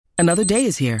Another day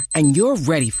is here, and you're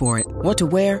ready for it. What to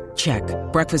wear? Check.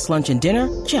 Breakfast, lunch, and dinner?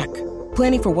 Check.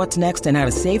 Planning for what's next and how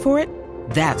to save for it?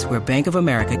 That's where Bank of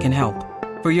America can help.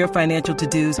 For your financial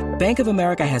to-dos, Bank of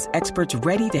America has experts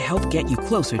ready to help get you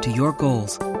closer to your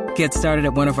goals. Get started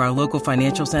at one of our local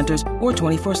financial centers or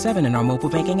 24/7 in our mobile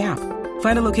banking app.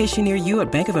 Find a location near you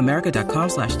at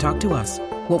bankofamerica.com/talktous.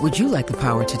 What would you like the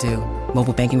power to do?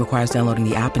 Mobile banking requires downloading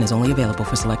the app and is only available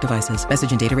for select devices. Message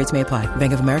and data rates may apply.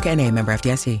 Bank of America N.A., member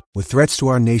FDIC. With threats to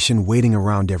our nation waiting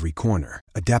around every corner,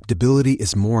 adaptability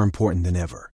is more important than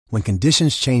ever. When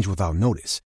conditions change without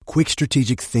notice, quick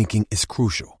strategic thinking is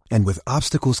crucial. And with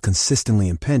obstacles consistently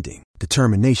impending,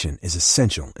 determination is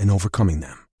essential in overcoming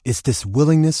them. It's this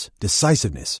willingness,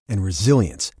 decisiveness, and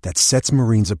resilience that sets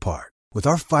Marines apart. With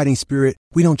our fighting spirit,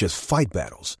 we don't just fight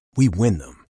battles, we win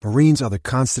them. Marines are the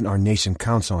constant our nation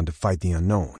counts on to fight the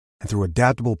unknown. And through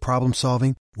adaptable problem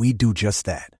solving, we do just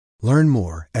that. Learn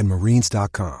more at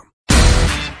Marines.com.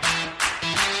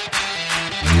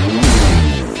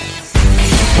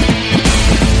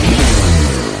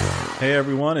 Hey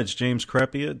everyone, it's James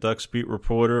Crepea, Ducks beat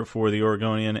reporter for the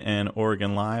Oregonian and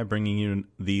Oregon Live, bringing you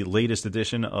the latest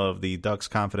edition of the Ducks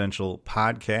Confidential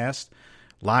podcast.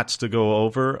 Lots to go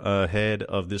over ahead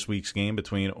of this week's game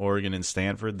between Oregon and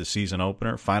Stanford, the season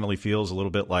opener. Finally feels a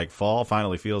little bit like fall,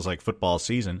 finally feels like football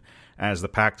season as the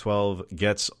Pac-12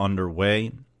 gets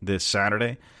underway this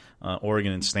Saturday.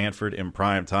 Oregon and Stanford in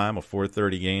prime time, a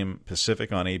 4:30 game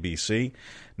Pacific on ABC.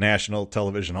 National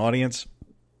television audience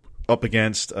up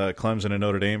against Clemson and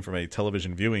Notre Dame from a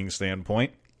television viewing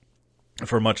standpoint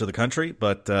for much of the country,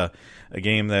 but a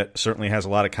game that certainly has a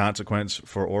lot of consequence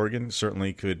for Oregon,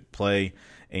 certainly could play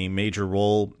a major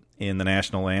role in the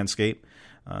national landscape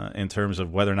in terms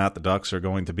of whether or not the Ducks are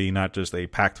going to be not just a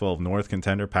Pac-12 North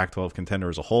contender, Pac-12 contender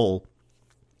as a whole,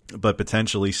 but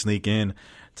potentially sneak in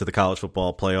to the college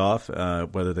football playoff,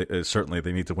 certainly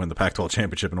they need to win the Pac-12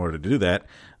 championship in order to do that,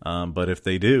 but if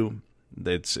they do,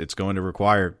 it's going to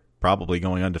require probably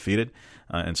going undefeated,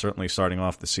 and certainly starting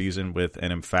off the season with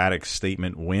an emphatic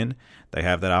statement win. They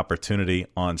have that opportunity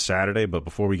on Saturday, but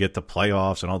before we get to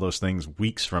playoffs and all those things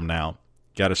weeks from now,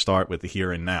 got to start with the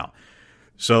here and now.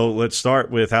 So let's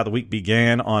start with how the week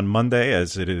began on Monday,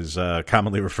 as it is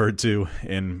commonly referred to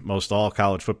in most all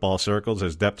college football circles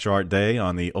as depth chart day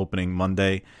on the opening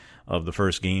Monday of the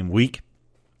first game week.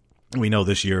 We know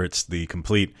this year it's the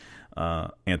complete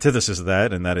antithesis of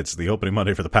that, and that it's the opening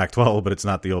Monday for the Pac-12, but it's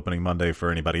not the opening Monday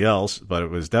for anybody else. But it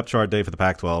was depth chart day for the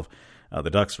Pac-12. The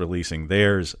Ducks releasing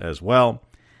theirs as well.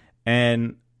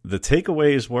 And the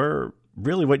takeaways were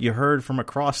really what you heard from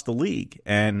across the league.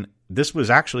 And this was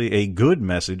actually a good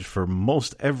message for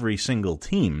most every single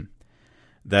team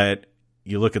that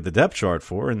you look at the depth chart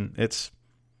for, and it's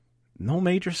no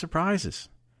major surprises.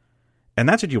 And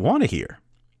that's what you want to hear.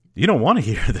 You don't want to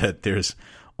hear that there's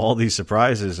all these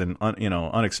surprises and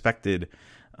unexpected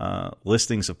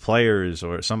listings of players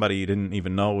or somebody you didn't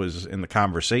even know was in the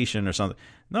conversation or something.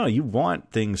 No, you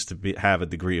want things to have a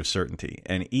degree of certainty.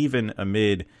 And even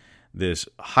amid this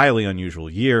highly unusual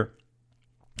year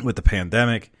with the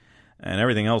pandemic and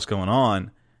everything else going on,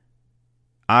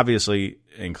 obviously,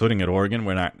 including at Oregon,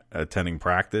 we're not attending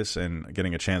practice and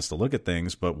getting a chance to look at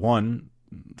things. But one,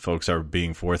 folks are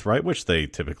being forthright, which they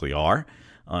typically are,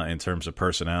 in terms of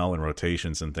personnel and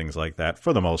rotations and things like that,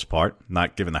 for the most part,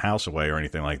 not giving the house away or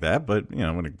anything like that. But,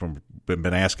 when we've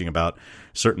been asking about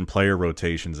certain player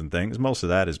rotations and things, most of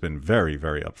that has been very,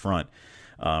 very upfront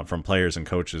from players and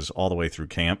coaches all the way through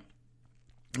camp.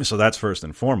 So that's first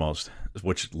and foremost,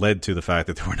 which led to the fact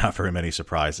that there were not very many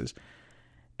surprises.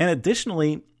 And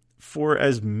additionally, for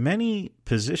as many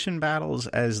position battles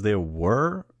as there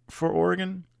were for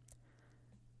Oregon,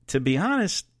 to be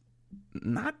honest,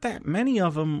 not that many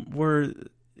of them were.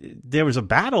 There was a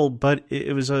battle, but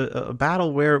it was a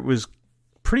battle where it was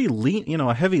pretty lean,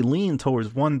 a heavy lean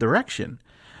towards one direction.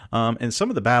 And some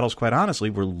of the battles, quite honestly,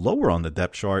 were lower on the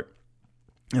depth chart,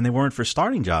 and they weren't for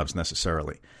starting jobs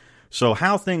necessarily. So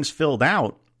how things filled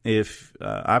out, if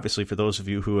obviously for those of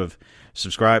you who have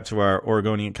subscribed to our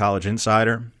Oregonian College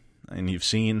Insider, and you've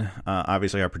seen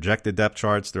obviously our projected depth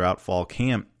charts throughout fall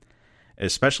camp,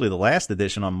 especially the last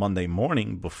edition on Monday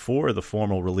morning before the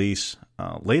formal release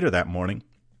later that morning,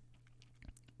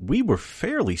 we were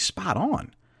fairly spot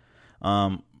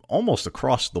on, almost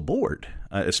across the board,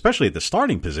 especially at the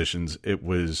starting positions. It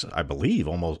was, I believe,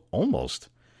 almost,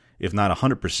 if not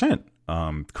 100%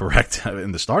 correct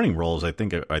in the starting roles. I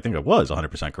think it was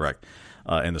 100% correct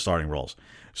in the starting roles.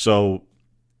 So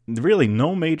really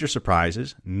no major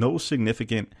surprises, no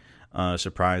significant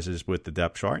surprises with the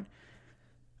depth chart.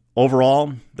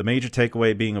 Overall, the major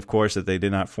takeaway being, of course, that they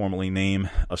did not formally name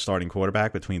a starting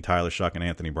quarterback between Tyler Shough and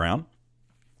Anthony Brown.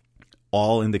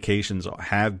 All indications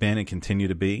have been and continue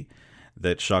to be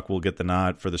that Shough will get the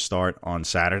nod for the start on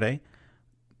Saturday.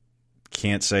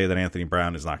 Can't say that Anthony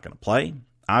Brown is not going to play.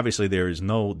 Obviously, there is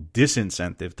no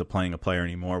disincentive to playing a player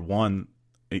anymore. One,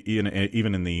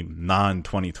 even in the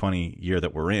non-2020 year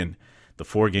that we're in, the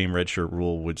 4-game redshirt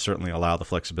rule would certainly allow the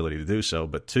flexibility to do so.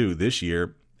 But 2, this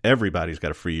year, everybody's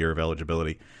got a free year of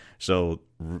eligibility. So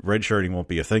redshirting won't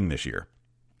be a thing this year.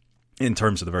 In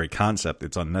terms of the very concept,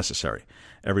 it's unnecessary.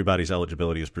 Everybody's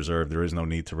eligibility is preserved. There is no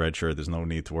need to redshirt. There's no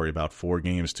need to worry about 4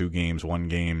 games, 2 games, 1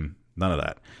 game, none of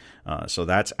that. So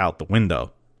that's out the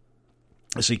window.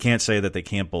 So you can't say that they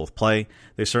can't both play.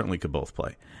 They certainly could both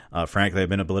play. Frankly, I've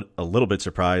been a little bit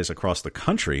surprised across the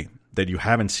country that you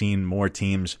haven't seen more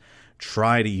teams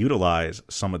try to utilize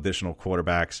some additional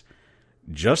quarterbacks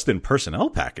just in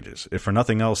personnel packages, if for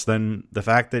nothing else than the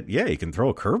fact that, you can throw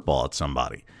a curveball at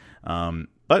somebody.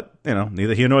 But,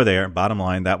 neither here nor there. Bottom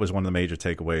line, that was one of the major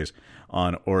takeaways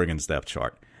on Oregon's depth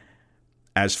chart.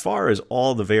 As far as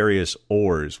all the various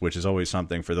ors, which is always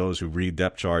something for those who read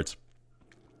depth charts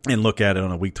and look at it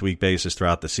on a week-to-week basis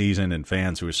throughout the season, and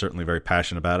fans who are certainly very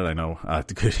passionate about it, I know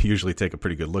could usually take a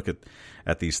pretty good look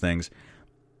at these things.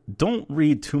 Don't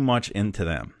read too much into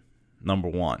them, number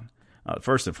one.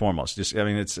 First and foremost,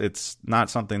 it's not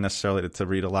something necessarily to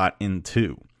read a lot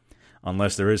into,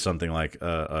 unless there is something like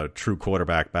a true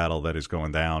quarterback battle that is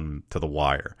going down to the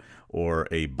wire, or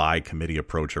a by-committee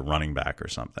approach at running back or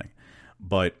something.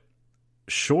 But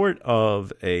short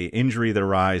of a injury that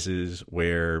arises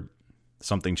where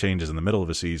something changes in the middle of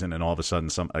a season and all of a sudden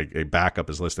a backup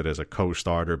is listed as a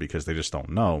co-starter because they just don't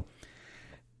know,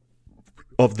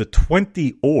 of the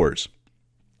 20 ors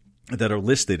that are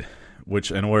listed, which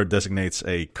an or designates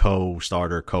a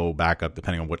co-starter, co-backup,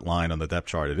 depending on what line on the depth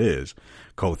chart it is,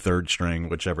 co-third string,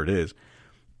 whichever it is,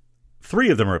 3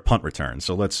 of them are at punt return.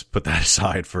 So let's put that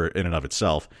aside for in and of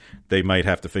itself. They might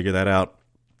have to figure that out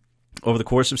over the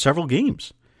course of several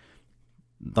games.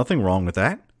 Nothing wrong with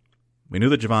that. We knew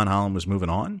that Javon Holland was moving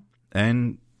on.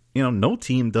 And, no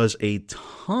team does a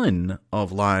ton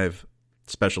of live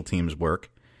special teams work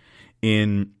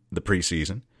in the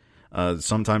preseason.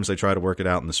 Sometimes they try to work it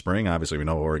out in the spring. Obviously, we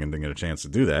know Oregon didn't get a chance to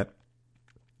do that.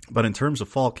 But in terms of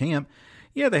fall camp,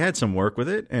 they had some work with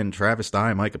it. And Travis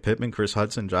Dye, Micah Pittman, Chris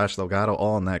Hudson, Josh Delgado,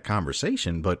 all in that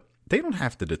conversation. But they don't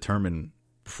have to determine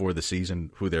before the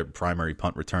season who their primary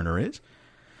punt returner is.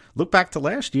 Look back to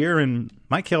last year, and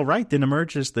Mykael Wright didn't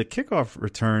emerge as the kickoff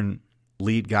return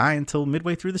lead guy until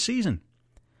midway through the season.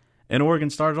 And Oregon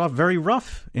started off very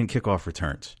rough in kickoff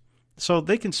returns. So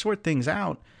they can sort things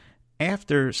out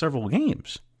after several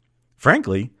games.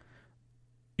 Frankly,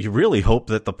 you really hope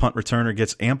that the punt returner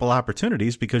gets ample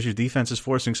opportunities because your defense is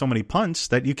forcing so many punts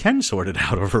that you can sort it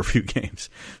out over a few games.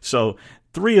 So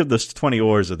 3 of the 20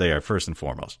 ors are there, first and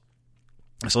foremost.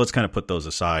 So let's kind of put those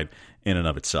aside in and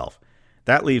of itself.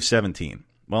 That leaves 17.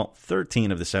 Well,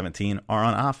 13 of the 17 are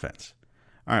on offense.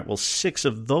 All right, well, 6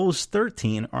 of those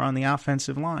 13 are on the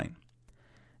offensive line.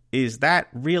 Is that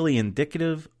really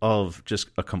indicative of just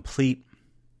a complete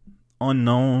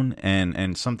unknown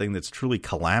and something that's truly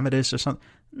calamitous or something?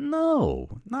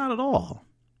 No, not at all.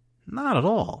 Not at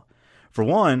all. For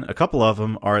one, a couple of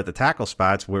them are at the tackle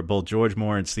spots where both George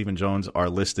Moore and Stephen Jones are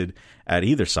listed at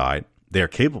either side. They're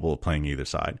capable of playing either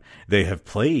side. They have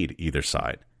played either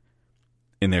side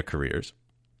in their careers,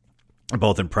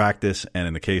 both in practice and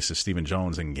in the case of Stephen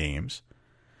Jones in games.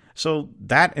 So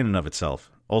that in and of itself,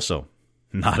 also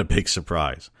not a big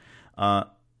surprise.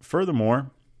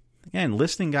 Furthermore, again,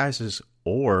 listing guys as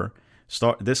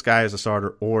this guy is a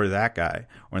starter or that guy,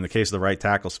 or in the case of the right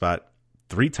tackle spot,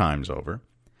 3 times over.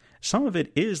 Some of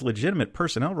it is legitimate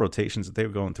personnel rotations that they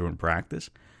were going through in practice.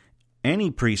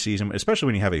 Any preseason, especially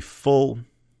when you have a full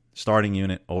starting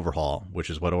unit overhaul,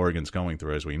 which is what Oregon's going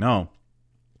through, as we know,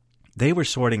 they were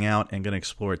sorting out and going to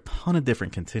explore a ton of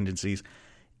different contingencies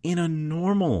in a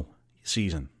normal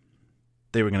season.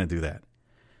 They were going to do that.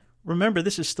 Remember,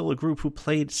 this is still a group who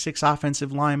played 6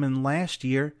 offensive linemen last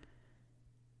year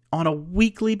on a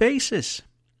weekly basis.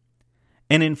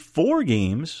 And in 4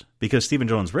 games, because Stephen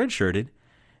Jones redshirted,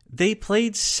 they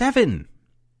played 7.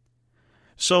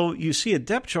 So you see a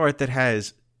depth chart that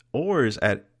has ors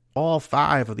at all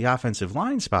 5 of the offensive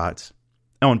line spots.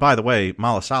 Oh, and by the way,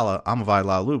 Malasala, Amavai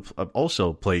Lalup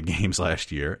also played games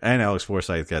last year, and Alex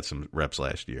Forsythe got some reps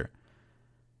last year.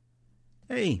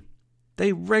 Hey,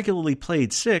 they regularly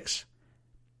played 6.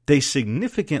 They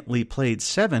significantly played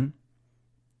 7.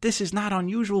 This is not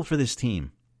unusual for this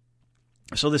team.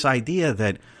 So this idea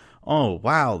that, oh,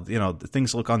 wow,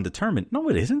 things look undetermined. No,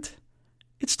 it isn't.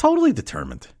 It's totally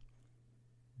determined.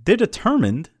 They're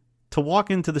determined to walk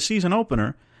into the season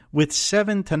opener with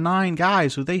 7 to 9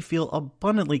 guys who they feel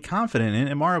abundantly confident in,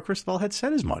 and Mario Cristobal had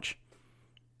said as much.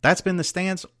 That's been the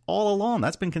stance all along.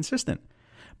 That's been consistent.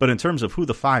 But in terms of who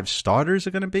the 5 starters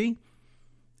are going to be,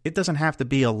 it doesn't have to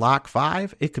be a lock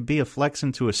 5. It could be a flex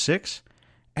into a 6,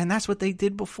 and that's what they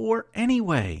did before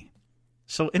anyway.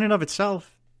 So in and of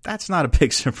itself, that's not a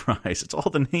big surprise. It's all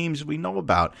the names we know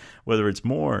about, whether it's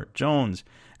Moore, Jones,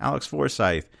 Alex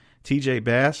Forsythe, TJ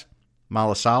Bass,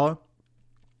 Malasala,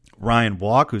 Ryan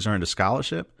Walk, who's earned a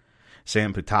scholarship,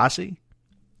 Sam Putasi.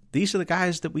 These are the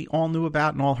guys that we all knew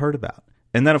about and all heard about.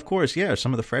 And then, of course,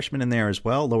 some of the freshmen in there as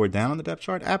well, lower down on the depth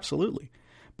chart, absolutely.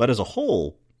 But as a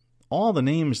whole, all the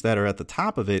names that are at the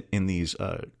top of it in these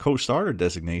co-starter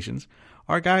designations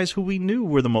are guys who we knew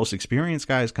were the most experienced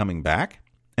guys coming back.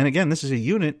 And again, this is a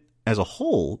unit as a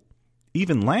whole,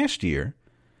 even last year,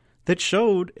 that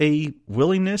showed a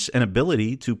willingness and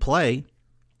ability to play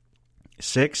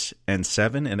 6 and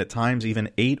 7 and at times even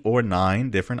 8 or 9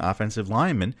 different offensive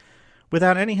linemen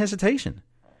without any hesitation.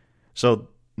 So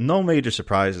no major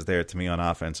surprises there to me on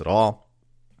offense at all.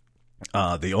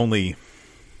 The only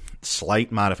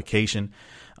slight modification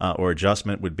or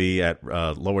adjustment would be at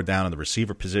lower down in the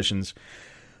receiver positions,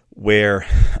 where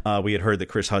we had heard that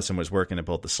Chris Hudson was working at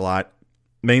both the slot,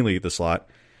 mainly the slot,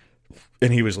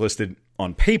 and he was listed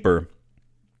on paper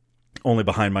only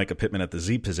behind Micah Pittman at the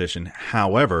Z position.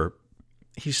 However,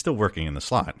 he's still working in the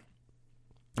slot.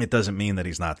 It doesn't mean that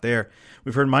he's not there.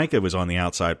 We've heard Micah was on the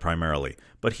outside primarily,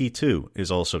 but he too is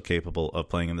also capable of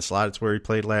playing in the slot. It's where he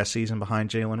played last season behind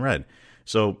Jalen Redd.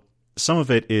 So some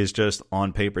of it is just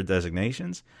on paper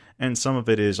designations, and some of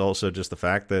it is also just the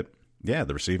fact that, the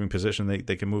receiving position,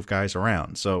 they can move guys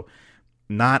around. So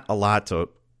not a lot to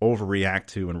overreact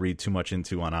to and read too much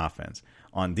into on offense.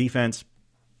 On defense,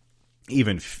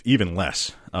 even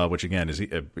less, which again is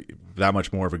that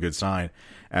much more of a good sign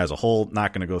as a whole.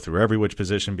 Not going to go through every which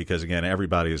position because, again,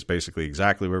 everybody is basically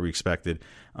exactly where we expected.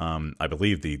 I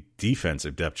believe the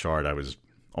defensive depth chart, I was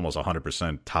almost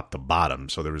 100% top to bottom,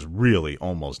 so there was really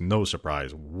almost no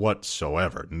surprise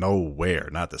whatsoever. Nowhere.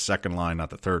 Not the second line, not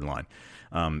the third line.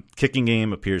 Kicking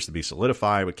game appears to be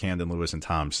solidified with Camden Lewis and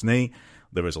Tom Snee.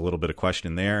 There was a little bit of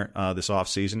question there this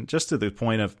offseason, just to the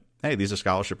point of, hey, these are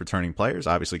scholarship returning players.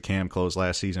 Obviously, Cam closed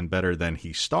last season better than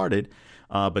he started,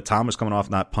 but Tom was coming off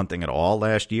not punting at all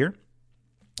last year,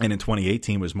 and in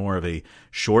 2018 was more of a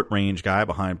short-range guy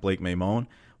behind Blake Maimone.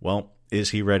 Well, is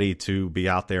he ready to be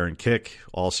out there and kick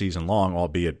all season long,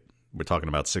 albeit we're talking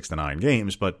about 6 to 9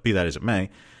 games, but be that as it may,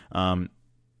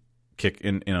 kick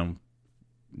in,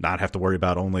 not have to worry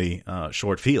about only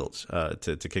short fields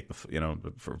to kick,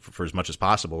 for as much as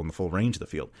possible in the full range of the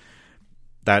field.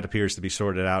 That appears to be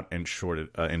sorted out and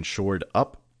shored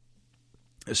up.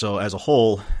 So as a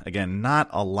whole, again, not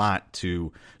a lot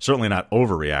to, certainly not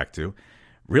overreact to,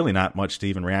 really not much to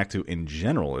even react to in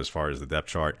general as far as the depth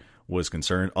chart was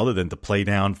concerned, other than to play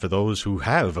down for those who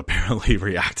have apparently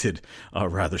reacted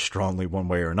rather strongly one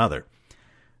way or another.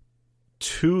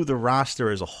 To the roster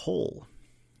as a whole,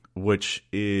 which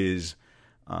is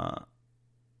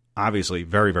obviously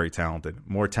very, very talented,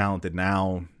 more talented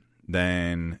now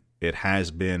than it has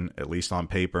been, at least on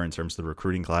paper, in terms of the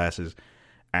recruiting classes,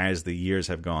 as the years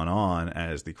have gone on,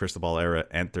 as the Cristobal era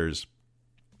enters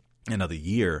another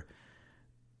year.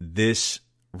 This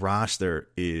roster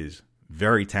is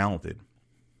very talented,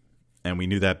 and we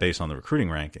knew that based on the recruiting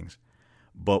rankings.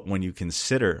 But when you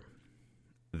consider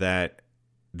that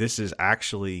this is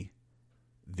actually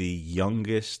the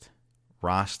youngest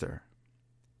roster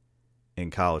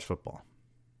in college football,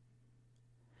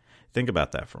 think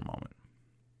about that for a moment.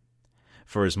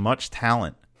 For as much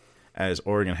talent as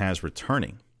Oregon has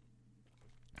returning,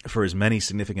 for as many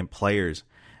significant players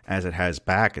as it has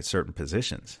back at certain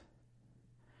positions,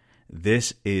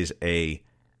 this is a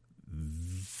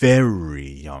very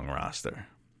young roster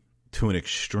to an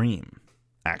extreme,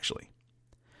 actually.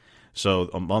 So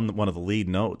among one of the lead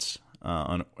notes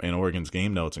in Oregon's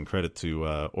game notes, and credit to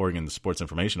Oregon's Sports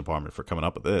Information Department for coming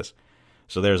up with this.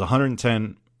 So there's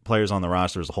 110 players on the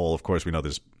roster as a whole. Of course, we know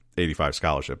there's 85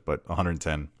 scholarship, but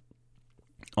 110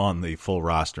 on the full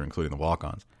roster, including the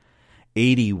walk-ons.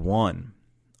 81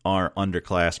 are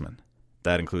underclassmen.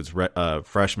 That includes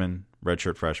freshmen,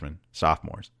 redshirt freshmen,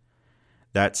 sophomores.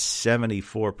 That's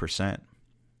 74%,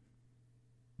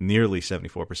 nearly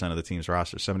 74% of the team's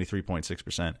roster,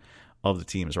 73.6% of the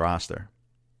team's roster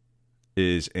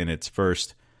is in its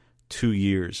first 2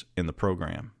 years in the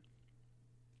program.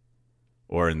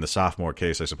 Or in the sophomore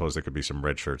case, I suppose there could be some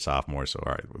redshirt sophomores, so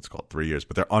all right, let's call it 3 years,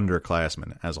 but they're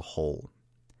underclassmen as a whole.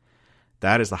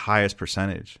 That is the highest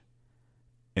percentage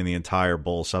in the entire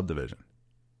bowl subdivision.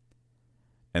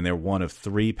 And they're one of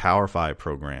 3 Power 5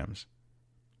 programs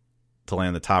to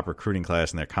land the top recruiting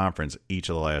class in their conference each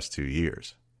of the last 2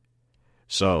 years.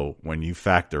 So when you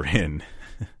factor in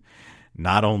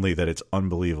not only that it's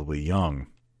unbelievably young,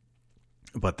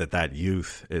 but that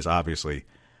youth is obviously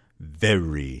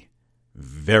very,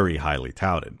 very highly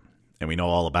touted. And we know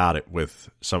all about it with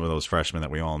some of those freshmen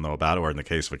that we all know about, or in the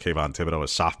case of Kayvon Thibodeau, a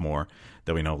sophomore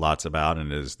that we know lots about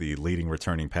and is the leading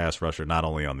returning pass rusher not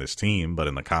only on this team, but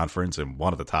in the conference and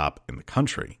one of the top in the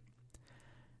country.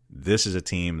 This is a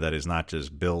team that is not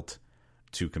just built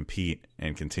to compete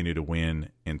and continue to win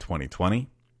in 2020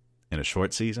 in a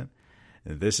short season.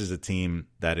 This is a team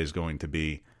that is going to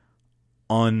be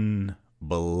unbelievably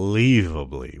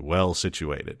well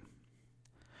situated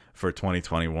for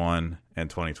 2021 and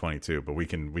 2022. But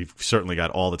we've certainly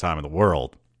got all the time in the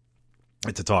world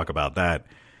to talk about that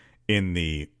in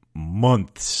the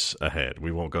months ahead.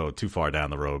 We won't go too far down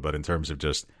the road, but in terms of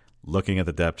just looking at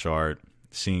the depth chart,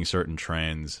 seeing certain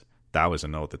trends, that was a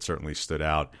note that certainly stood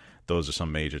out. Those are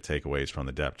some major takeaways from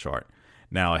the depth chart.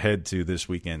 Now ahead to this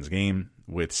weekend's game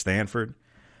with Stanford.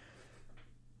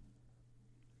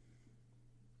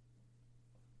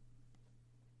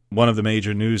 One of the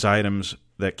major news items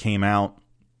that came out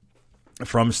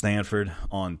from Stanford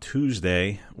on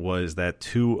Tuesday was that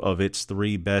 2 of its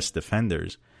 3 best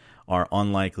defenders are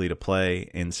unlikely to play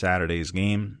in Saturday's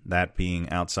game, that being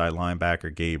outside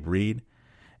linebacker Gabe Reed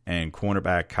and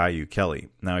cornerback Caillou Kelly.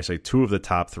 Now, I say 2 of the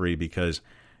top 3 because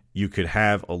you could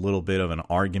have a little bit of an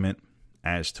argument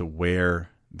as to where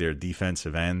their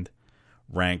defensive end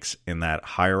ranks in that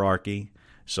hierarchy.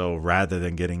 So rather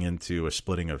than getting into a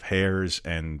splitting of hairs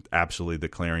and absolutely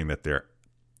declaring that their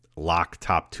lock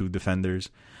top 2 defenders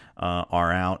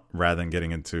are out, rather than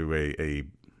getting into a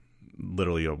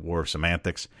literally a war of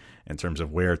semantics in terms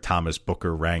of where Thomas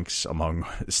Booker ranks among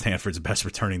Stanford's best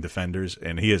returning defenders,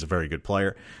 and he is a very good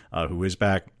player who is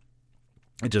back.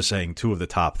 Just saying 2 of the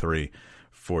top 3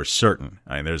 for certain.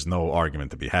 I mean, there's no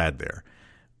argument to be had there.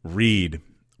 Reed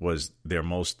was their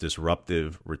most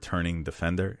disruptive returning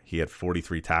defender. He had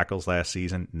 43 tackles last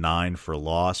season. 9 for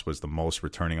loss, was the most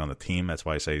returning on the team. That's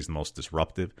why I say he's the most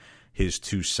disruptive. His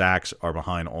 2 sacks are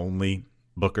behind only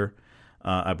Booker,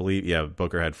 I believe. Yeah,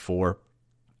 Booker had 4.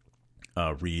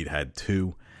 Reed had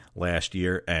 2 last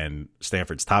year. And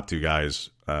Stanford's top 2 guys,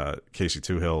 Casey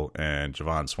Toohill and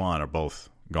Javon Swan, are both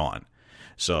gone.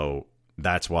 So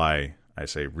that's why I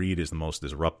say Reed is the most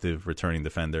disruptive returning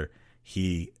defender.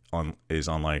 He is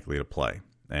unlikely to play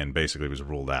and basically was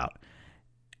ruled out.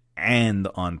 And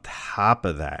on top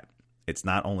of that, it's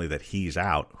not only that he's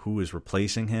out. Who is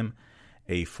replacing him?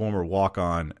 A former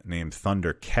walk-on named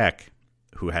Thunder Keck,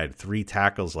 who had 3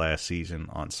 tackles last season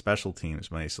on special teams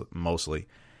mostly,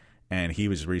 and he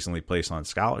was recently placed on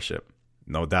scholarship.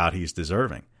 No doubt he's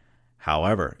deserving.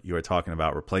 However, you are talking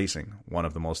about replacing one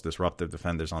of the most disruptive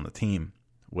defenders on the team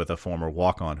with a former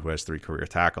walk-on who has 3 career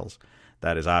tackles.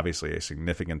 That is obviously a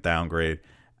significant downgrade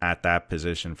at that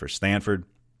position for Stanford,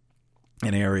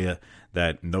 an area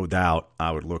that no doubt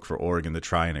I would look for Oregon to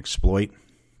try and exploit,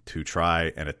 to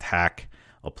try and attack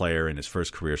a player in his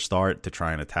first career start, to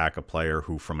try and attack a player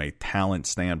who from a talent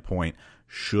standpoint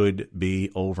should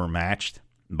be overmatched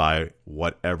by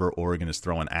whatever Oregon is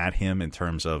throwing at him in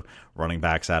terms of running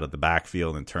backs out of the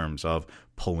backfield, in terms of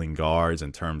pulling guards,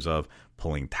 in terms of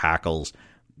pulling tackles.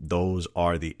 Those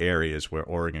are the areas where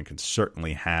Oregon can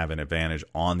certainly have an advantage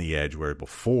on the edge, where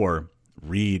before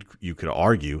Reed, you could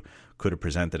argue, could have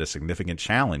presented a significant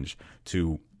challenge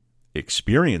to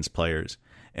experienced players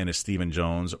in a Stephen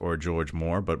Jones or George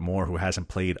Moore, but Moore, who hasn't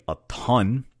played a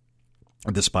ton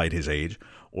despite his age,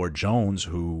 or Jones,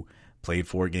 who played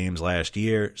 4 games last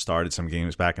year, started some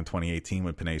games back in 2018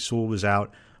 when Penei Sewell was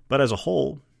out, but as a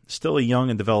whole, still a young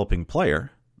and developing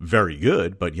player. Very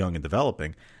good, but young and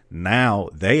developing. Now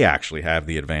they actually have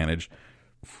the advantage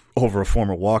over a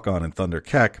former walk-on in Thunder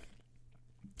Keck,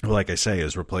 who, like I say,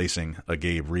 is replacing a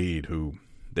Gabe Reed, who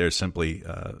there's simply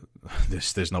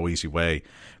there's no easy way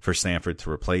for Stanford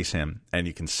to replace him. And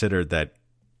you consider that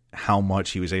how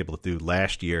much he was able to do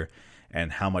last year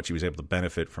and how much he was able to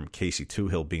benefit from Casey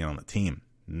Toohill being on the team.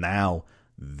 Now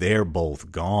they're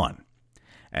both gone.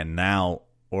 And now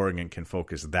Oregon can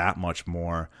focus that much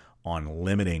more on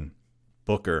limiting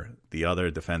Booker, the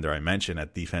other defender I mentioned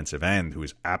at defensive end, who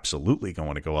is absolutely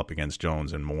going to go up against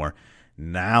Jones and Moore.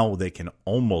 Now they can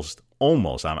almost,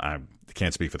 I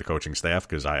can't speak for the coaching staff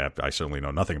because I certainly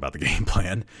know nothing about the game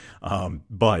plan,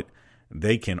 but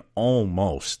they can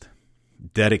almost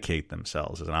dedicate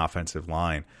themselves as an offensive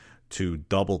line to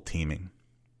double teaming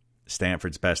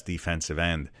Stanford's best defensive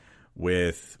end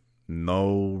with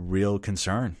no real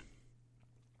concern.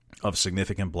 of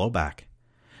significant blowback.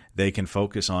 They can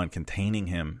focus on containing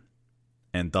him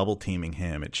and double teaming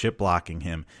him and chip blocking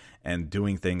him and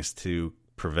doing things to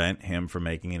prevent him from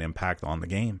making an impact on the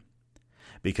game.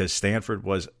 Because Stanford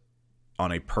was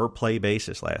on a per play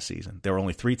basis last season. There were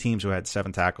only 3 teams who had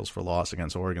 7 tackles for loss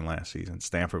against Oregon last season.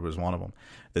 Stanford was one of them.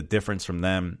 The difference from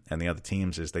them and the other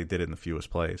teams is they did it in the fewest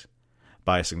plays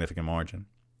by a significant margin.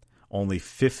 Only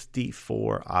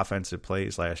 54 offensive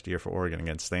plays last year for Oregon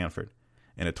against Stanford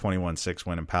in a 21-6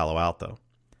 win in Palo Alto.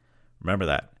 Remember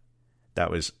that. That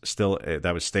was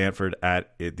Stanford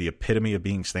at the epitome of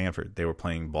being Stanford. They were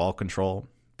playing ball control.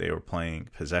 They were playing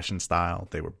possession style.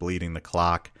 They were bleeding the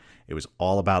clock. It was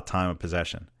all about time of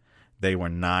possession. They were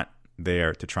not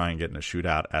there to try and get in a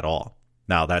shootout at all.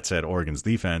 Now, that said, Oregon's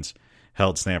defense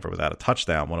held Stanford without a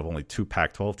touchdown, one of only 2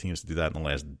 Pac-12 teams to do that in the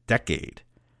last decade.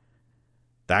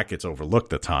 That gets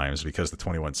overlooked at times because the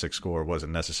 21-6 score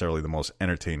wasn't necessarily the most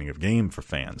entertaining of game for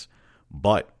fans.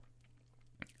 But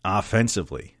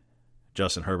offensively,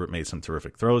 Justin Herbert made some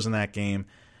terrific throws in that game.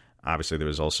 Obviously, there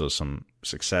was also some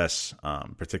success,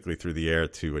 particularly through the air,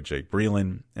 to Jake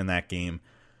Breeland in that game.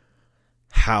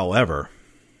 However,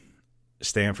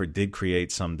 Stanford did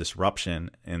create some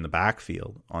disruption in the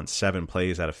backfield on 7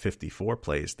 plays out of 54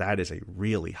 plays. That is a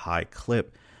really high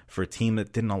clip for a team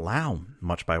that didn't allow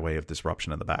much by way of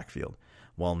disruption in the backfield.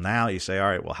 Well, now you say, all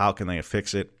right, well, how can they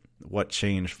fix it? What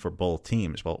changed for both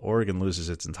teams? Well, Oregon loses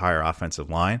its entire offensive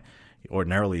line.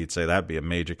 Ordinarily, you'd say that'd be a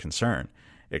major concern,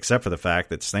 except for the fact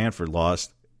that Stanford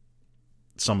lost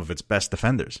some of its best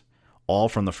defenders, all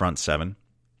from the front 7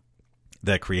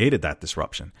 that created that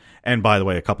disruption. And by the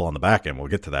way, a couple on the back end, we'll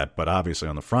get to that, but obviously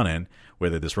on the front end,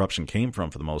 where the disruption came from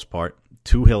for the most part,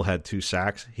 Tuhill had 2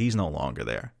 sacks. He's no longer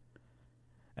there.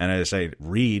 And as I say,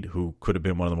 Reed, who could have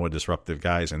been one of the more disruptive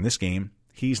guys in this game,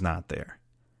 he's not there.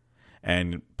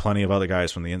 And plenty of other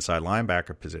guys from the inside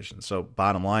linebacker position. So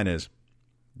bottom line is,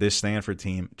 this Stanford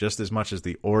team, just as much as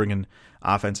the Oregon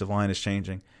offensive line is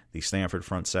changing, the Stanford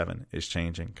front 7 is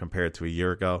changing compared to a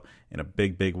year ago in a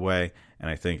big, big way. And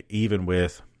I think even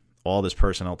with all this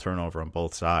personnel turnover on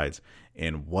both sides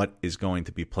and what is going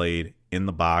to be played in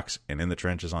the box and in the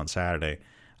trenches on Saturday,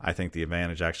 I think the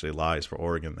advantage actually lies for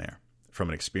Oregon there. From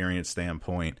an experience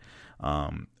standpoint,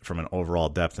 from an overall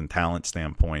depth and talent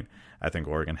standpoint, I think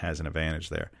Oregon has an advantage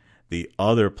there. The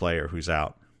other player who's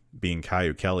out, being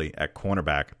Caillou Kelly at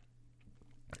cornerback,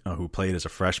 who played as a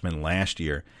freshman last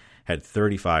year, had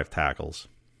 35 tackles,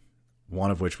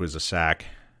 one of which was a sack,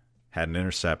 had an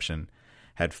interception,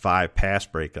 had 5 pass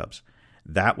breakups.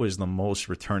 That was the most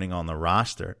returning on the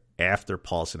roster after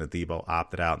Paulson Adebo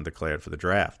opted out and declared for the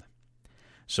draft.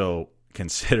 So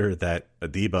consider that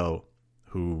Adebo,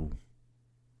 who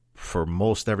for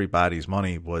most everybody's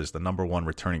money was the number 1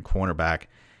 returning cornerback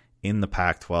in the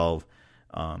Pac-12,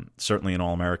 certainly an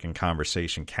All-American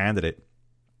conversation candidate,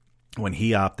 when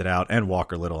he opted out, and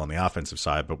Walker Little on the offensive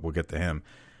side, but we'll get to him.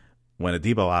 When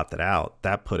Adebo opted out,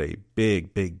 that put a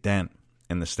big, big dent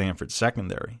in the Stanford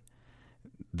secondary.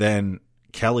 Then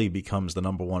Kelly becomes the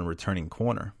number 1 returning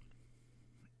corner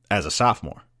as a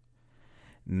sophomore.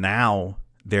 Now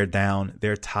they're down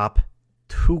their top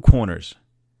 2 corners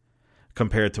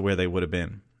compared to where they would have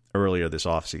been earlier this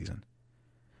offseason.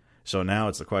 So now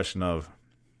it's the question of,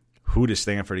 who does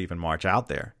Stanford even march out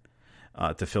there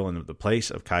to fill in the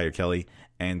place of Caillou Kelly?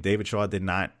 And David Shaw did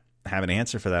not have an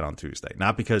answer for that on Tuesday.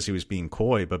 Not because he was being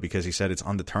coy, but because he said it's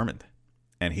undetermined.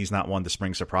 And he's not one to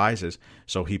spring surprises,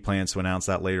 so he plans to announce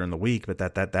that later in the week, but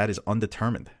that is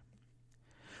undetermined.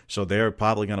 So they're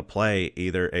probably going to play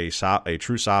either a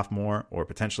true sophomore or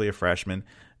potentially a freshman.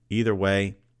 Either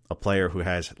way, a player who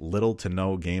has little to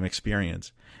no game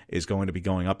experience is going to be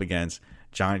going up against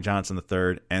Johnny Johnson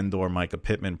III and/or Micah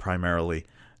Pittman primarily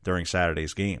during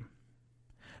Saturday's game.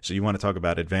 So you want to talk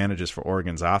about advantages for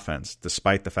Oregon's offense,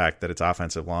 despite the fact that its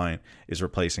offensive line is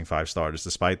replacing 5 starters,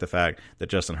 despite the fact that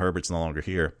Justin Herbert's no longer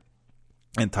here,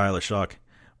 and Tyler Shuck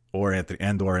or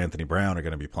Anthony Brown are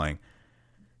going to be playing.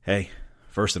 Hey,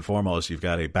 first and foremost, you've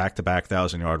got a back-to-back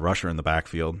 1,000-yard rusher in the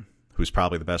backfield, who's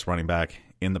probably the best running back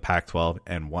in the Pac-12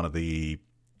 and one of the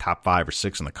top 5 or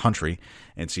 6 in the country,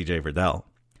 and C.J. Verdell.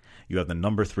 You have the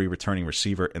number 3 returning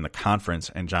receiver in the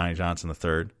conference, and Johnny Johnson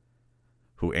III,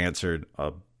 who answered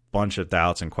a bunch of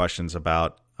doubts and questions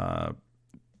about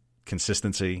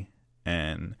consistency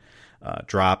and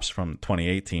drops from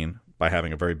 2018 by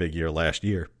having a very big year last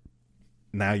year.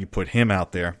 Now you put him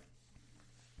out there,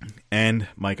 and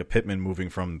Micah Pittman moving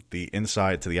from the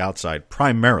inside to the outside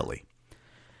primarily,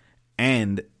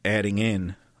 and adding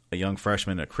in a young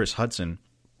freshman, Chris Hudson,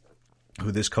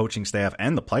 who this coaching staff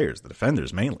and the players, the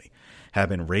defenders mainly, have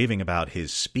been raving about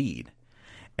his speed.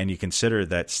 And you consider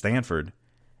that Stanford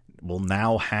will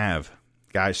now have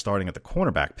guys starting at the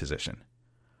cornerback position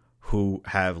who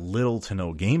have little to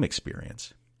no game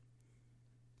experience.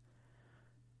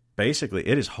 Basically,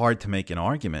 it is hard to make an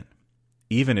argument,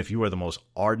 even if you are the most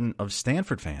ardent of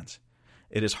Stanford fans.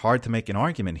 It is hard to make an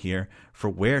argument here for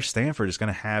where Stanford is going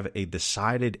to have a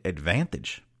decided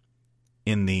advantage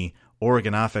in the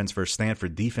Oregon offense versus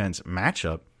Stanford defense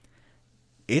matchup.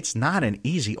 It's not an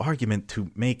easy argument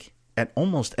to make at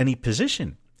almost any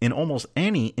position in almost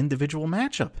any individual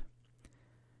matchup.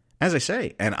 As I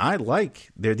say, and I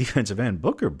like their defensive end,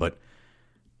 Booker, but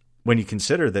when you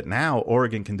consider that now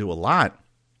Oregon can do a lot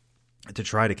to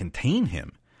try to contain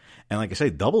him, and like I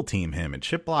say, double team him and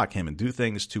chip block him and do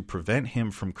things to prevent him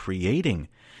from creating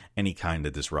any kind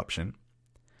of disruption.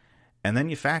 And then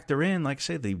you factor in, like I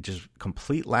say, the just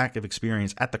complete lack of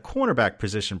experience at the cornerback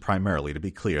position primarily, to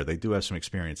be clear. They do have some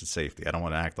experience at safety. I don't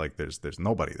want to act like there's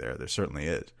nobody there. There certainly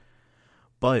is.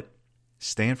 But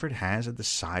Stanford has a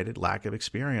decided lack of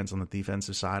experience on the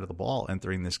defensive side of the ball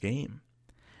entering this game.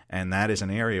 And that is an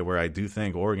area where I do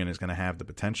think Oregon is going to have the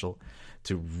potential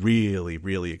to really,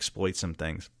 really exploit some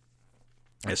things,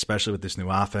 especially with this new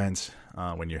offense.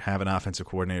 When you have an offensive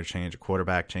coordinator change, a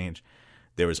quarterback change,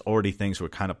 there was already things that were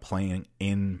kind of playing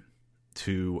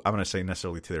into, I'm going to say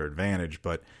necessarily to their advantage,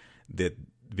 but that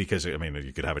because, I mean,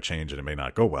 you could have a change and it may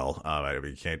not go well.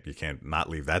 You can't not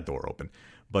leave that door open.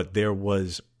 But there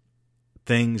were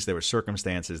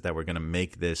circumstances that were going to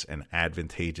make this an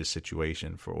advantageous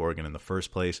situation for Oregon in the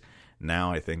first place.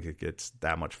 Now I think it gets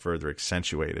that much further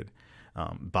accentuated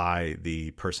by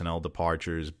the personnel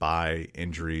departures, by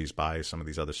injuries, by some of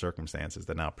these other circumstances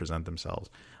that now present themselves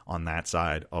on that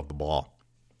side of the ball.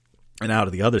 And out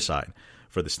of the other side,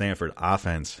 for the Stanford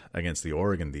offense against the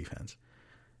Oregon defense,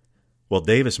 well,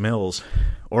 Davis Mills,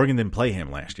 Oregon didn't play him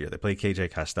last year. They played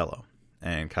KJ Costello.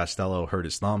 And Costello hurt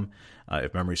his thumb.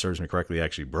 If memory serves me correctly, he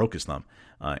actually broke his thumb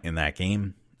in that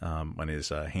game when his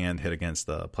hand hit against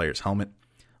the player's helmet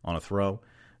on a throw.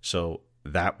 So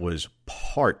that was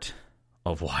part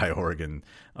of why Oregon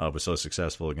was so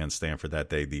successful against Stanford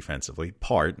that day defensively.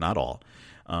 Part, not all.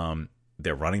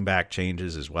 Their running back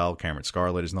changes as well. Cameron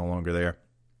Scarlett is no longer there.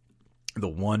 The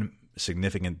one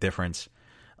significant difference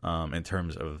in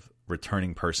terms of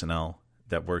returning personnel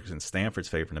that works in Stanford's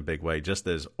favor in a big way, just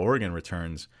as Oregon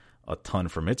returns a ton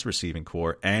from its receiving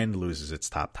core and loses its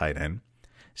top tight end,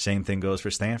 same thing goes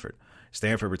for Stanford.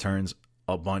 Stanford returns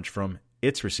a bunch from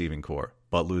its receiving core,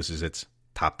 but loses its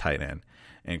top tight end.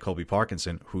 And Colby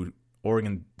Parkinson, who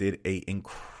Oregon did an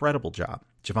incredible job.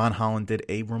 Javon Holland did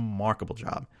a remarkable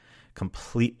job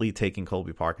completely taking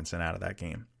Colby Parkinson out of that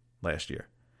game last year.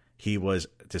 He was,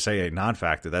 to say a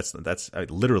non-factor, that's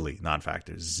literally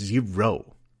non-factor,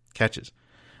 0 catches.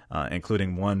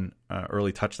 Including one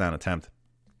early touchdown attempt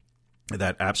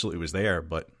that absolutely was there,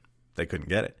 but they couldn't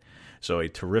get it. So a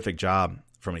terrific job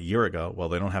from a year ago. Well,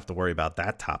 they don't have to worry about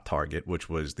that top target, which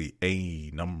was the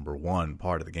number one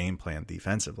part of the game plan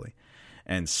defensively.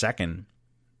 And second,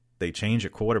 they change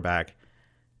at quarterback.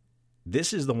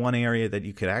 This is the one area that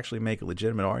you could actually make a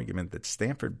legitimate argument that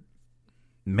Stanford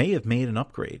may have made an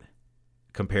upgrade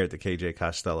compared to KJ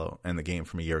Costello and the game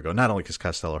from a year ago. Not only because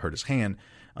Costello hurt his hand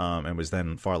and was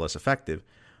then far less effective,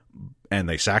 and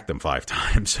they sacked him 5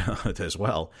 times as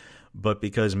well, but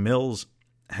because Mills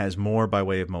has more by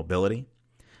way of mobility.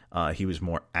 He was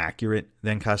more accurate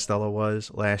than Costello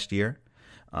was last year.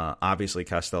 Obviously,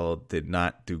 Costello did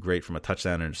not do great from a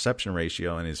touchdown interception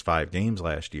ratio in his 5 games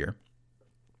last year.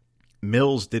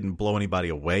 Mills didn't blow anybody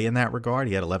away in that regard.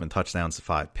 He had 11 touchdowns to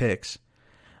 5 picks.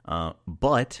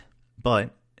 But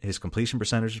his completion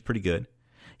percentage is pretty good.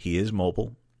 He is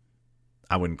mobile.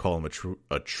 I wouldn't call him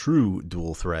a true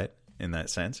dual threat in that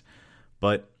sense.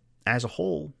 But as a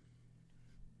whole,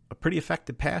 a pretty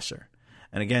effective passer.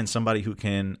 And again, somebody who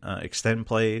can extend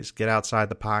plays, get outside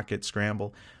the pocket,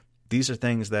 scramble. These are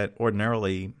things that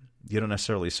ordinarily you don't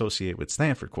necessarily associate with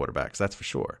Stanford quarterbacks, that's for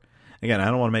sure. Again, I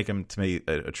don't want to make him to me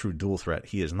a true dual threat.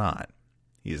 He is not.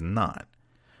 He is not.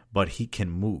 But he can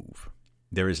move.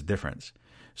 There is a difference.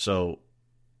 So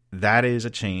that is a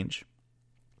change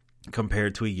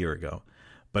compared to a year ago.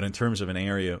 But in terms of an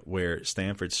area where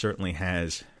Stanford certainly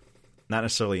has not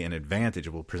necessarily an advantage,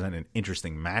 it will present an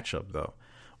interesting matchup, though,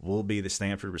 will be the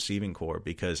Stanford receiving core,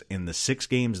 because in the 6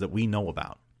 games that we know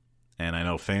about, and I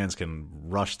know fans can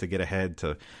rush to get ahead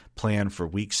to plan for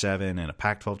Week 7 and a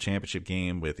Pac-12 championship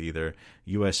game with either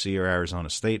USC or Arizona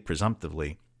State,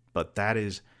 presumptively, but that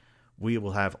is, we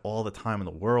will have all the time in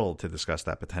the world to discuss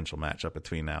that potential matchup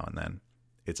between now and then.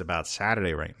 It's about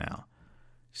Saturday right now.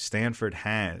 Stanford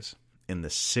has, in the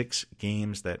 6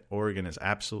 games that Oregon is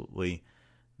absolutely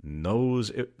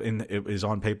knows it is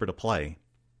on paper to play,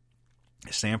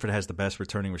 Stanford has the best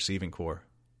returning receiving core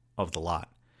of the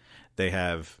lot. They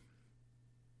have,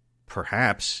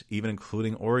 perhaps, even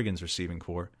including Oregon's receiving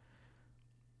core,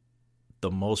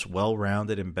 the most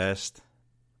well-rounded and best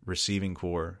receiving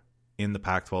core in the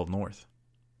Pac-12 North.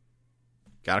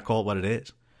 Got to call it what it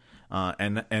is.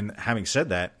 And having said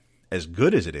that, as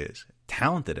good as it is,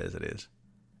 talented as it is,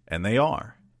 and they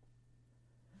are,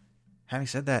 having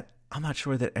said that, I'm not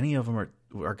sure that any of them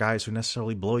are guys who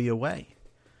necessarily blow you away.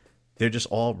 They're just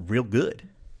all real good.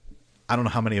 I don't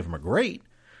know how many of them are great,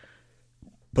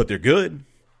 but they're good.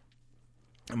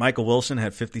 Michael Wilson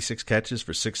had 56 catches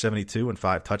for 672 and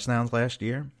 5 touchdowns last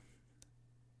year.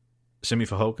 Simi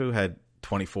Fehoko had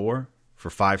 24 for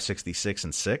 566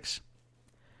 and 6.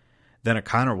 Then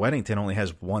Connor Weddington only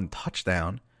has 1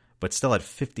 touchdown, but still had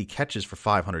 50 catches for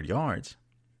 500 yards.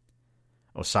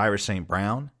 Osiris St.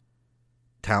 Brown,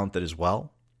 talented as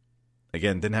well.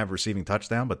 Again, didn't have a receiving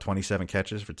touchdown, but 27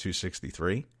 catches for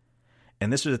 263.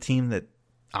 And this was a team that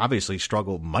obviously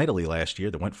struggled mightily last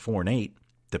year, that went 4-8,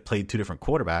 that played 2 different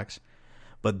quarterbacks,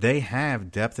 but they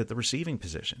have depth at the receiving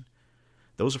position.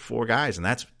 Those are 4 guys, and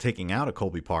that's taking out a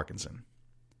Colby Parkinson.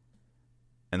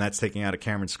 And that's taking out a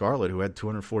Cameron Scarlett, who had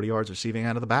 240 yards receiving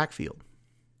out of the backfield.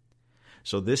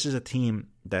 So this is a team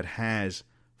that has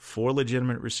 4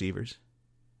 legitimate receivers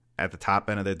at the top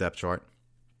end of their depth chart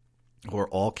who are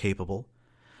all capable.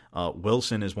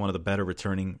 Wilson is one of the better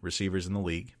returning receivers in the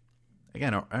league.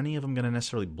 Again, are any of them going to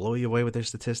necessarily blow you away with their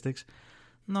statistics?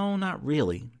 No, not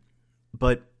really.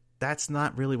 But that's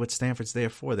not really what Stanford's there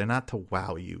for. They're not to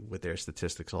wow you with their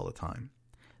statistics all the time.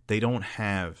 They don't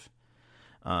have,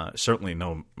 certainly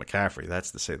no McCaffrey,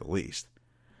 that's to say the least.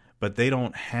 But they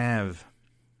don't have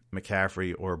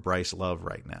McCaffrey or Bryce Love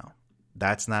right now.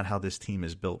 That's not how this team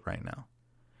is built right now.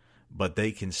 But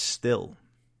they can still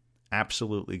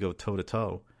absolutely go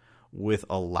toe-to-toe with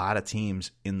a lot of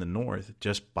teams in the North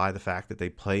just by the fact that they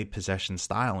play possession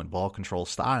style and ball control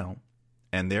style,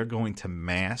 and they're going to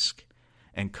mask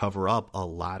and cover up a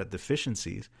lot of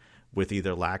deficiencies with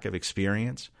either lack of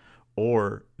experience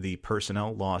or the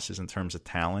personnel losses in terms of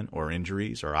talent or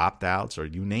injuries or opt-outs or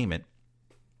you name it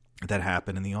that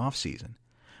happen in the offseason.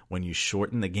 When you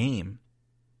shorten the game,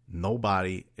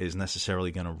 nobody is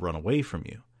necessarily going to run away from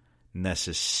you.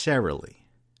 Necessarily.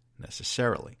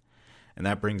 And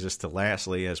that brings us to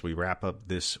lastly, as we wrap up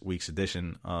this week's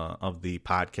edition of the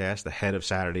podcast, ahead of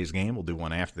Saturday's game. We'll do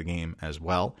one after the game as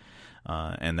well.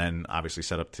 And then obviously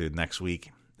set up to next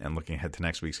week and looking ahead to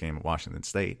next week's game at Washington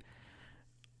State.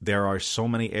 There are so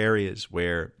many areas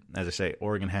where, as I say,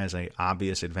 Oregon has an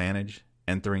obvious advantage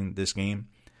entering this game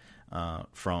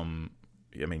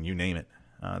you name it.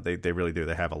 They really do.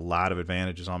 They have a lot of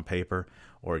advantages on paper.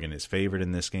 Oregon is favored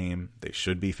in this game. They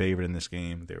should be favored in this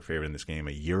game. They were favored in this game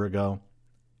a year ago.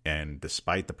 And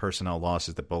despite the personnel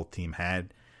losses that both teams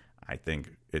had, I think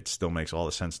it still makes all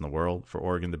the sense in the world for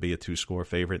Oregon to be a 2-score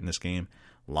favorite in this game.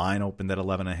 Line opened at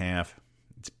 11.5.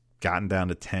 It's gotten down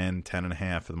to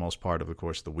 10.5 for the most part of the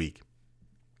course of the week.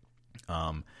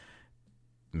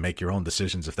 Make your own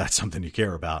decisions if that's something you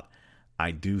care about.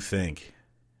 I do think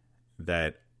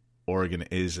that Oregon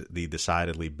is the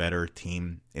decidedly better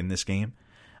team in this game.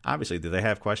 Obviously, do they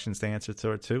have questions to answer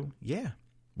to it too? Yeah.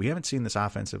 We haven't seen this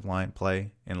offensive line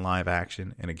play in live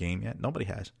action in a game yet. Nobody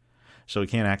has. So we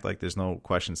can't act like there's no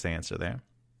questions to answer there.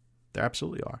 There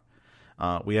absolutely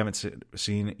are. We haven't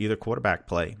seen either quarterback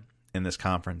play in this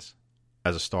conference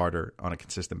as a starter on a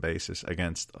consistent basis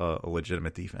against a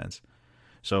legitimate defense.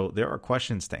 So there are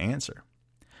questions to answer.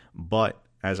 But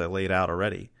as I laid out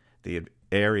already, the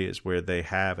areas where they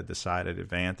have a decided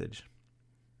advantage,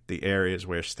 the areas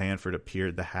where Stanford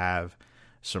appeared to have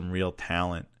some real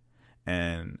talent,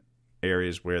 and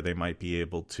areas where they might be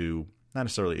able to not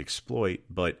necessarily exploit,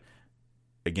 but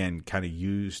again, kind of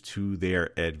use to their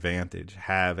advantage,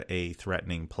 have a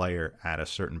threatening player at a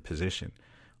certain position,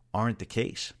 aren't the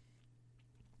case.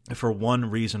 For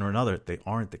one reason or another, they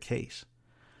aren't the case.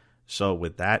 So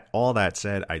with that, all that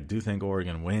said, I do think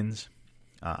Oregon wins.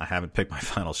 I haven't picked my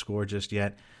final score just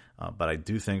yet, but I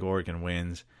do think Oregon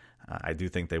wins. I do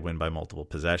think they win by multiple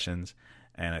possessions,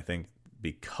 and I think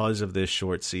because of this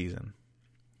short season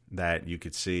that you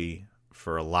could see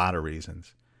for a lot of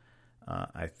reasons,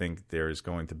 I think there is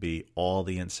going to be all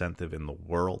the incentive in the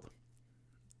world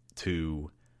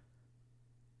to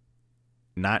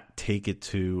not take it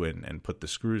to and put the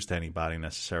screws to anybody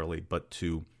necessarily, but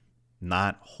to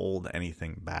not hold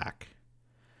anything back.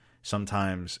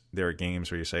 Sometimes there are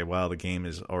games where you say, well, the game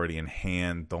is already in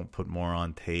hand. Don't put more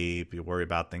on tape. You worry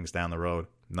about things down the road.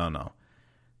 No.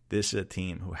 This is a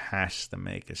team who has to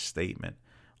make a statement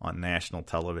on national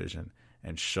television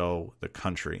and show the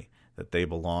country that they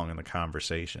belong in the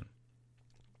conversation.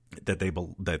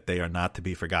 that they are not to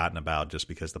be forgotten about just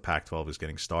because the Pac-12 is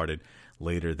getting started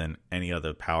later than any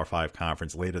other Power 5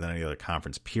 conference, later than any other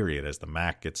conference period, as the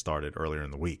MAC gets started earlier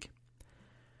in the week.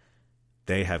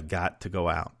 They have got to go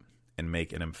out and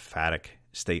make an emphatic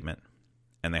statement,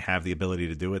 and they have the ability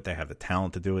to do it. They have the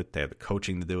talent to do it. They have the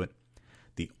coaching to do it.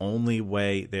 The only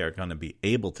way they are going to be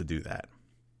able to do that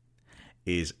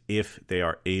is if they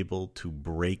are able to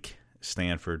break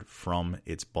Stanford from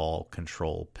its ball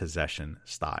control possession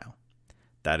style.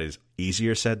 That is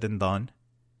easier said than done.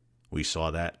 We saw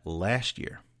that last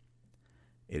year.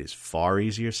 It is far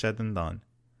easier said than done.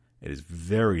 It is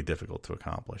very difficult to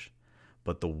accomplish.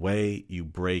 But the way you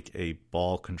break a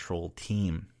ball control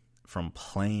team from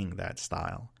playing that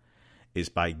style is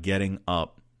by getting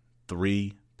up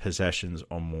 3 possessions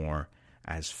or more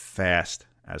as fast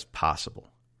as possible.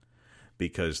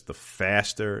 Because the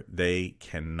faster they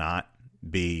cannot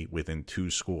be within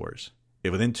 2 scores.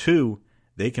 If within 2,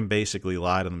 they can basically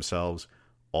lie to themselves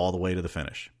all the way to the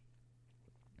finish.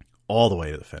 All the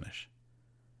way to the finish.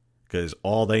 Because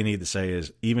all they need to say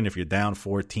is, even if you're down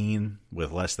 14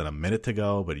 with less than a minute to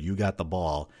go, but you got the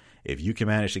ball, if you can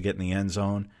manage to get in the end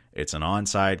zone, it's an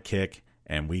onside kick,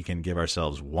 and we can give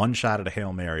ourselves 1 shot at a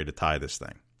Hail Mary to tie this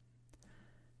thing.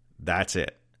 That's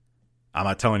it. I'm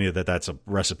not telling you that that's a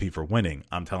recipe for winning.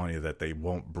 I'm telling you that they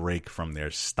won't break from their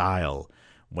style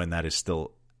when that is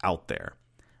still out there.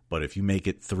 But if you make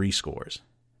it 3 scores,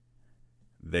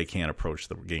 they can't approach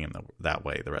the game that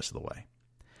way the rest of the way.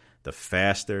 The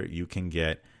faster you can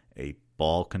get a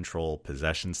ball control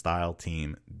possession style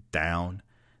team down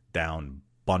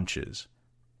bunches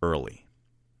early,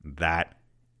 that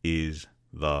is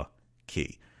the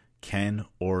key. Can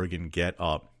Oregon get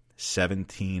up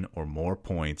 17 or more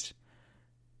points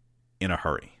in a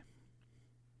hurry?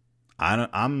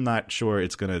 I'm not sure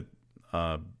it's going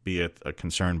to be a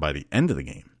concern by the end of the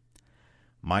game.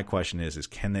 My question is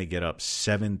can they get up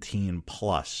 17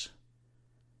 plus?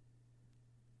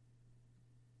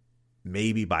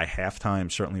 Maybe by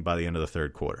halftime, certainly by the end of the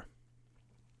third quarter.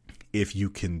 If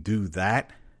you can do that,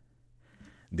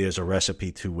 there's a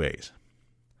recipe 2 ways.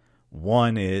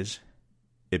 One is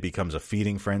it becomes a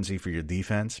feeding frenzy for your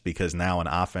defense, because now an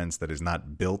offense that is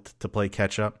not built to play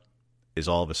catch-up is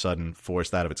all of a sudden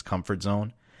forced out of its comfort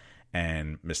zone,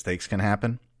 and mistakes can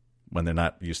happen when they're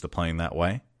not used to playing that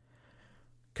way.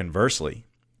 Conversely,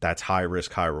 that's high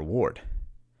risk, high reward.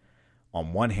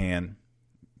 On one hand,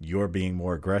 you're being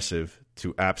more aggressive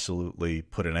to absolutely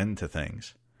put an end to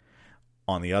things.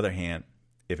 On the other hand,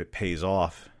 if it pays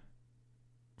off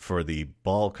for the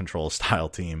ball control style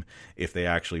team, if they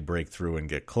actually break through and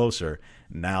get closer,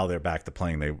 now they're back to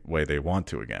playing the way they want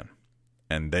to again.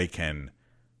 And they can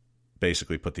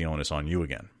basically put the onus on you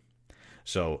again.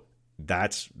 So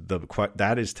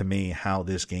that is to me how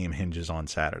this game hinges on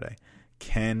Saturday.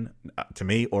 To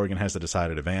me, Oregon has the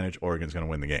decided advantage. Oregon's going to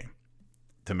win the game.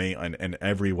 To me, in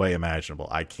every way imaginable.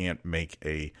 I can't make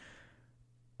a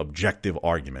objective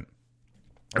argument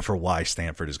for why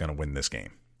Stanford is going to win this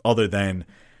game, other than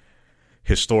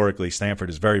historically Stanford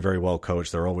is very, very well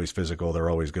coached. They're always physical. They're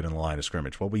always good in the line of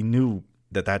scrimmage. Well, we knew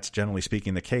that that's generally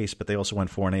speaking the case, but they also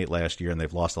went 4-8 last year, and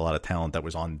they've lost a lot of talent that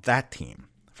was on that team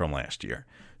from last year.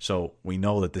 So we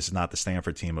know that this is not the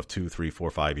Stanford team of 2, 3,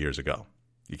 4, 5 years ago.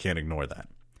 You can't ignore that.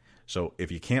 So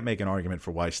if you can't make an argument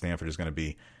for why Stanford is going to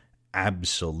be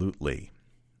absolutely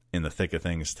in the thick of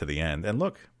things to the end, and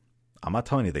look, I'm not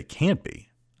telling you they can't be.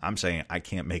 I'm saying I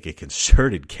can't make a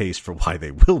concerted case for why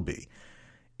they will be.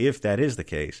 If that is the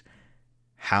case,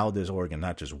 how does Oregon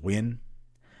not just win,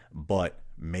 but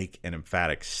make an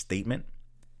emphatic statement?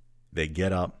 They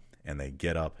get up, and they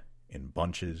get up in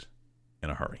bunches in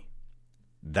a hurry.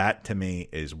 That, to me,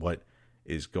 is what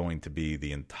is going to be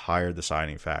the entire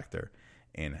deciding factor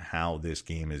in how this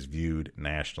game is viewed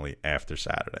nationally after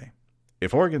Saturday.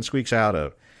 If Oregon squeaks out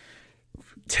a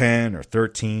 10 or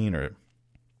 13 or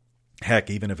heck,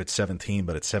 even if it's 17,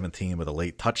 but it's 17 with a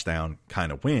late touchdown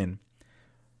kind of win,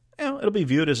 it'll be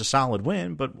viewed as a solid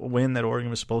win, but a win that Oregon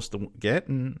was supposed to get,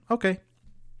 and okay,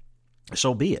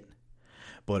 so be it.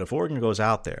 But if Oregon goes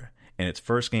out there in its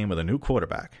first game with a new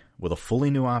quarterback, with a fully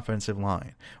new offensive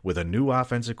line, with a new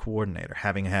offensive coordinator,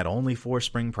 having had only 4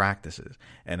 spring practices,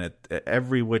 and at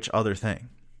every which other thing,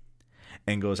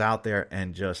 and goes out there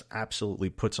and just absolutely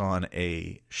puts on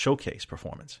a showcase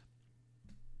performance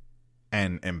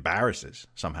and embarrasses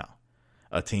somehow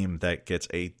a team that gets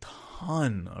a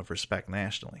ton of respect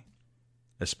nationally,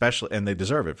 especially, and they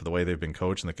deserve it for the way they've been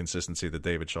coached and the consistency that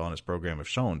David Shaw and his program have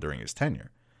shown during his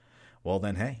tenure, well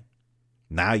then, hey,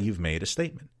 now you've made a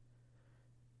statement.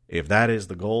 If that is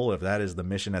the goal, if that is the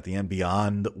mission at the end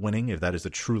beyond winning, if that is the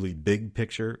truly big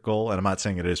picture goal, and I'm not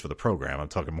saying it is for the program, I'm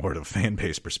talking more to the fan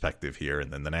base perspective here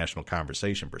and then the national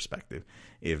conversation perspective.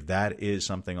 If that is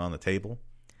something on the table,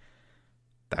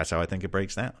 that's how I think it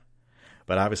breaks down.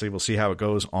 But obviously, we'll see how it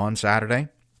goes on Saturday.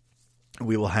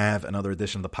 We will have another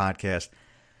edition of the podcast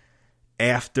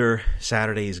after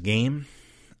Saturday's game,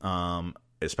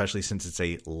 especially since it's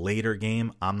a later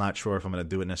game. I'm not sure if I'm going to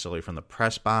do it necessarily from the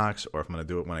press box or if I'm going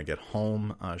to do it when I get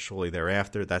home shortly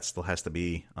thereafter. That still has to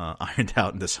be ironed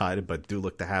out and decided, but do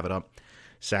look to have it up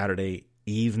Saturday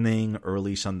evening,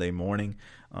 early Sunday morning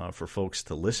for folks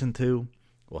to listen to.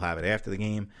 We'll have it after the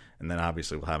game, and then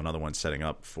obviously we'll have another one setting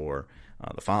up for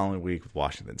the following week with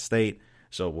Washington State.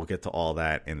 So we'll get to all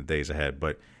that in the days ahead.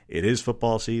 But it is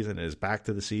football season. It is back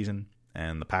to the season,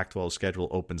 and the Pac-12 schedule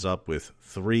opens up with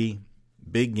 3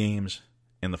 big games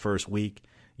in the first week.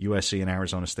 USC and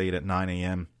Arizona State at 9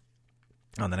 a.m.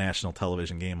 on the national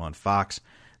television game on Fox.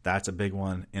 That's a big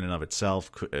one in and of itself.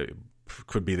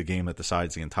 Could be the game that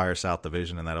decides the entire South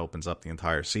Division, and that opens up the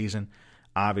entire season.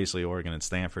 Obviously, Oregon and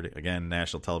Stanford, again,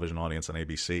 national television audience on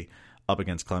ABC, up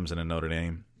against Clemson and Notre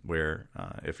Dame, where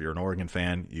if you're an Oregon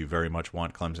fan, you very much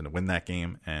want Clemson to win that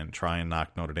game and try and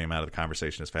knock Notre Dame out of the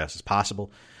conversation as fast as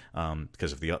possible.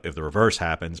 Because if the reverse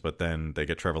happens, but then they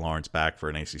get Trevor Lawrence back for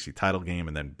an ACC title game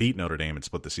and then beat Notre Dame and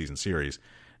split the season series,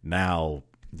 now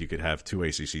you could have 2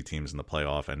 ACC teams in the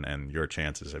playoff, and your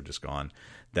chances have just gone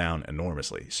down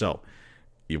enormously. So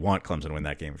you want Clemson to win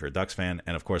that game if you're a Ducks fan.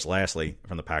 And, of course, lastly,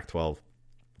 from the Pac-12,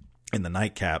 in the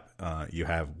nightcap, you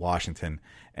have Washington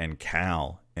and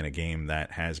Cal in a game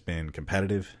that has been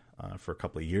competitive for a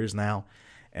couple of years now,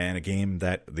 and a game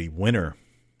that the winner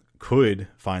could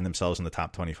find themselves in the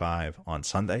top 25 on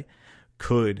Sunday,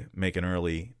 could make an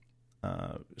early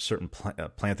certain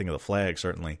planting of the flag,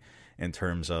 certainly, in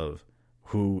terms of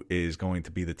who is going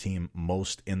to be the team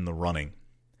most in the running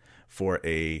for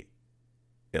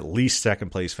at least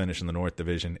second-place finish in the North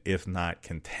Division, if not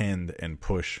contend and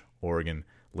push Oregon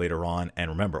later on. And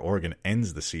remember, Oregon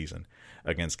ends the season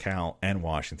against Cal and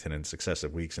Washington in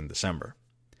successive weeks in December.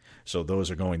 So those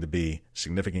are going to be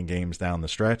significant games down the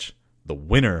stretch. The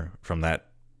winner from that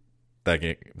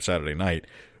game Saturday night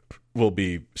will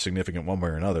be significant one way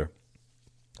or another.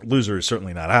 Loser is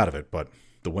certainly not out of it, but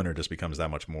the winner just becomes that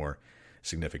much more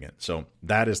significant. So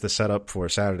that is the setup for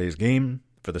Saturday's game,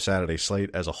 for the Saturday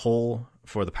slate as a whole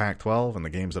for the Pac-12 and the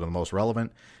games that are the most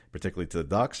relevant, particularly to the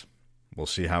Ducks. We'll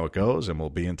see how it goes, and we'll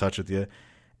be in touch with you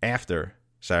after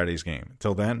Saturday's game.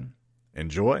 Until then,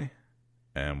 enjoy,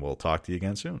 and we'll talk to you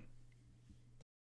again soon.